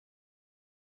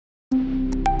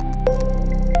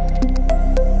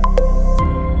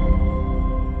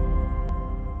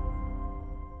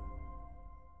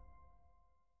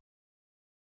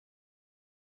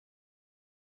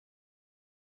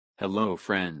Hello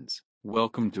friends,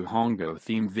 welcome to Hongo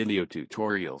theme video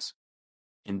tutorials.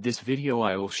 In this video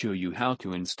I will show you how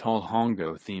to install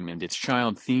Hongo theme and its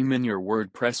child theme in your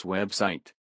WordPress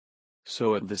website.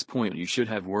 So at this point you should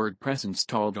have WordPress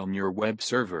installed on your web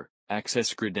server,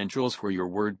 access credentials for your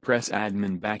WordPress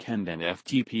admin backend and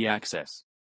FTP access.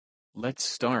 Let's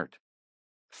start.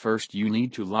 First you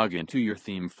need to log into your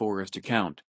Theme Forest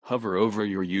account, hover over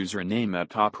your username at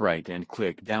top right and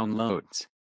click Downloads.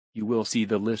 You will see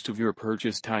the list of your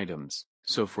purchased items,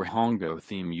 so for Hongo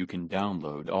theme you can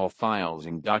download all files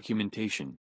and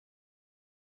documentation.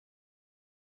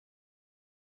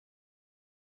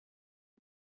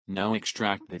 Now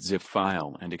extract that zip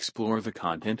file and explore the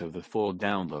content of the full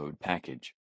download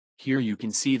package. Here you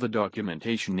can see the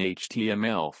documentation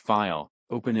HTML file,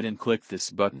 open it and click this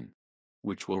button,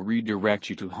 which will redirect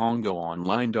you to Hongo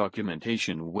online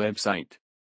documentation website.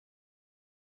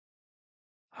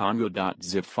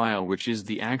 Hongo.zip file, which is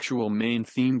the actual main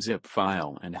theme zip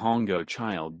file, and Hongo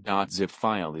child.zip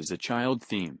file is a child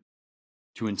theme.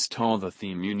 To install the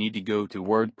theme you need to go to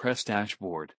WordPress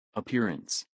dashboard,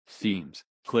 Appearance, Themes,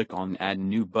 click on Add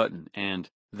New button and,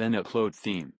 then Upload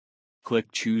Theme.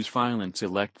 Click Choose File and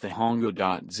select the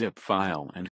Hongo.zip file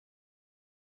and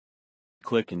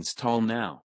click Install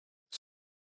Now.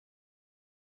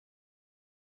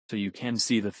 So you can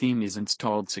see the theme is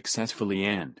installed successfully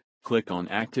and click on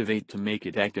Activate to make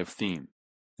it active theme.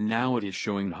 Now it is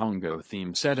showing Hongo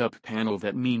theme setup panel,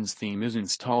 that means theme is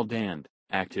installed and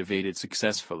activated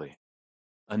successfully.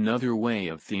 Another way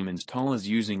of theme install is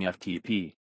using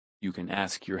FTP. You can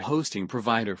ask your hosting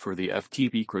provider for the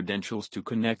FTP credentials to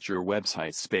connect your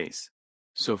website space.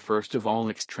 So first of all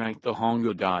extract the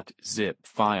Hongo.zip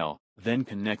file, then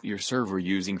connect your server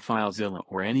using FileZilla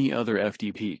or any other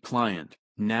FTP client.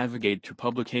 Navigate to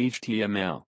Public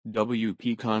HTML,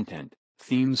 WP Content,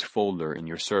 Themes folder in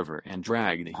your server and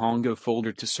drag the Hongo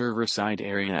folder to server-side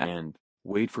area and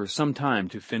wait for some time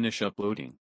to finish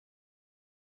uploading.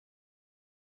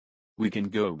 We can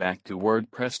go back to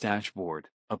WordPress dashboard,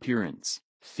 Appearance,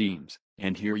 Themes,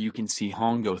 and here you can see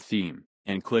Hongo theme,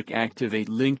 and click Activate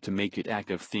link to make it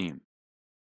active theme.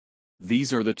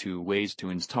 These are the two ways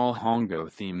to install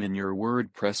Hongo theme in your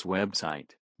WordPress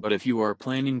website. But if you are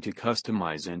planning to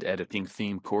customize and editing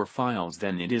theme core files,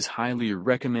 then it is highly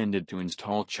recommended to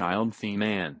install child theme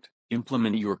and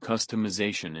implement your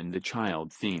customization in the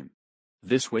child theme.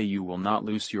 This way you will not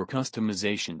lose your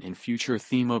customization in future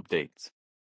theme updates.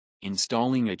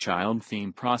 Installing a child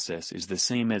theme process is the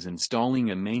same as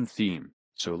installing a main theme,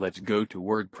 so let's go to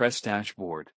WordPress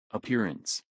dashboard,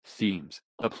 Appearance, Themes,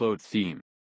 Upload Theme.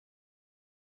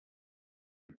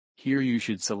 Here you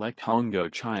should select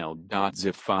Hongo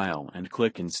child.zip file and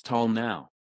click Install Now.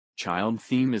 Child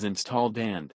theme is installed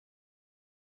and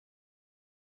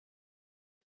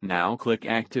now click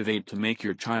Activate to make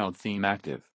your child theme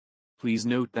active. Please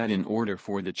note that in order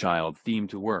for the child theme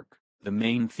to work, the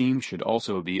main theme should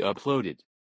also be uploaded.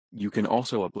 You can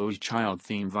also upload child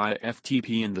theme via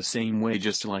FTP in the same way,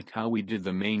 just like how we did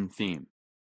the main theme.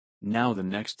 Now the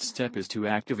next step is to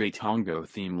activate Hongo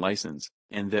theme license,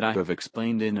 and that I have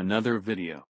explained in another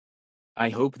video. I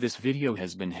hope this video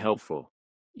has been helpful.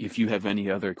 If you have any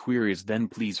other queries, then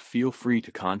please feel free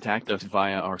to contact us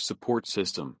via our support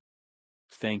system.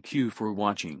 Thank you for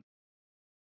watching.